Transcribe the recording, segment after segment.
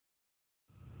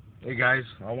Hey guys,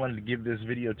 I wanted to give this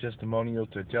video testimonial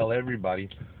to tell everybody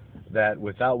that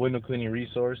without window cleaning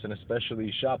resource, and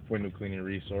especially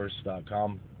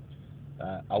shopwindowcleaningresource.com,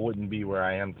 I wouldn't be where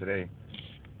I am today.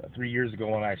 3 years ago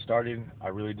when I started, I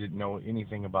really didn't know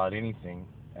anything about anything,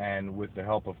 and with the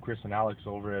help of Chris and Alex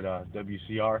over at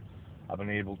WCR, I've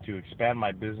been able to expand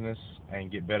my business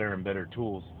and get better and better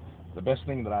tools. The best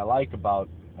thing that I like about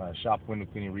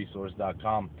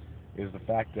shopwindowcleaningresource.com is the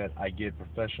fact that I get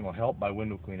professional help by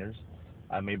window cleaners.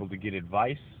 I'm able to get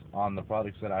advice on the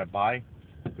products that I buy.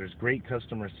 There's great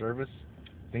customer service.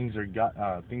 Things are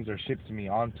shipped to me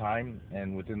on time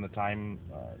and within the time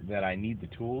that I need the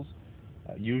tools.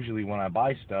 Usually when I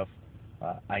buy stuff,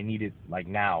 I need it like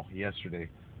now, yesterday,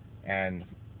 and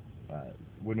uh,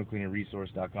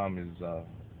 windowcleaningresource.com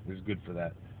is good for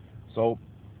that. So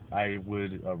I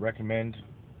would recommend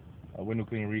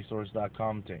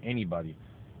windowcleaningresource.com to anybody,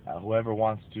 whoever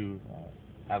wants to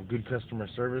have good customer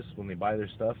service when they buy their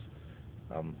stuff.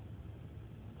 Um,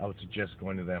 I would suggest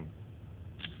going to them.